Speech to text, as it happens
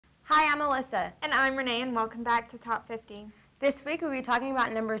Hi, I'm Alyssa. And I'm Renee, and welcome back to Top 50. This week we'll be talking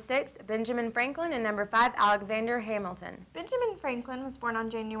about number 6, Benjamin Franklin, and number 5, Alexander Hamilton. Benjamin Franklin was born on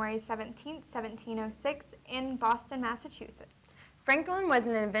January 17, 1706, in Boston, Massachusetts. Franklin was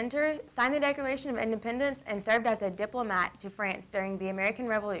an inventor, signed the Declaration of Independence, and served as a diplomat to France during the American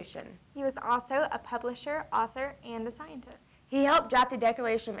Revolution. He was also a publisher, author, and a scientist. He helped draft the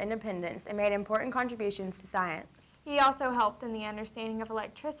Declaration of Independence and made important contributions to science. He also helped in the understanding of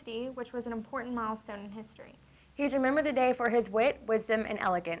electricity, which was an important milestone in history. He's remembered today for his wit, wisdom, and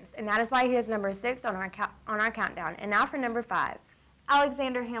elegance, and that is why he is number 6 on our countdown. And now for number 5.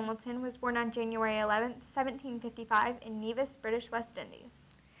 Alexander Hamilton was born on January 11, 1755, in Nevis, British West Indies.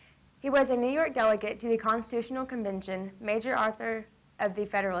 He was a New York delegate to the Constitutional Convention, major author of the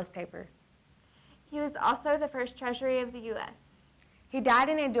Federalist Papers. He was also the first Treasury of the U.S. He died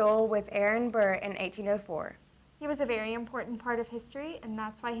in a duel with Aaron Burr in 1804. He was a very important part of history, and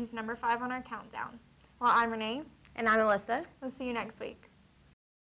that's why he's number 5 on our countdown. Well, I'm Renee. And I'm Alyssa. We'll see you next week.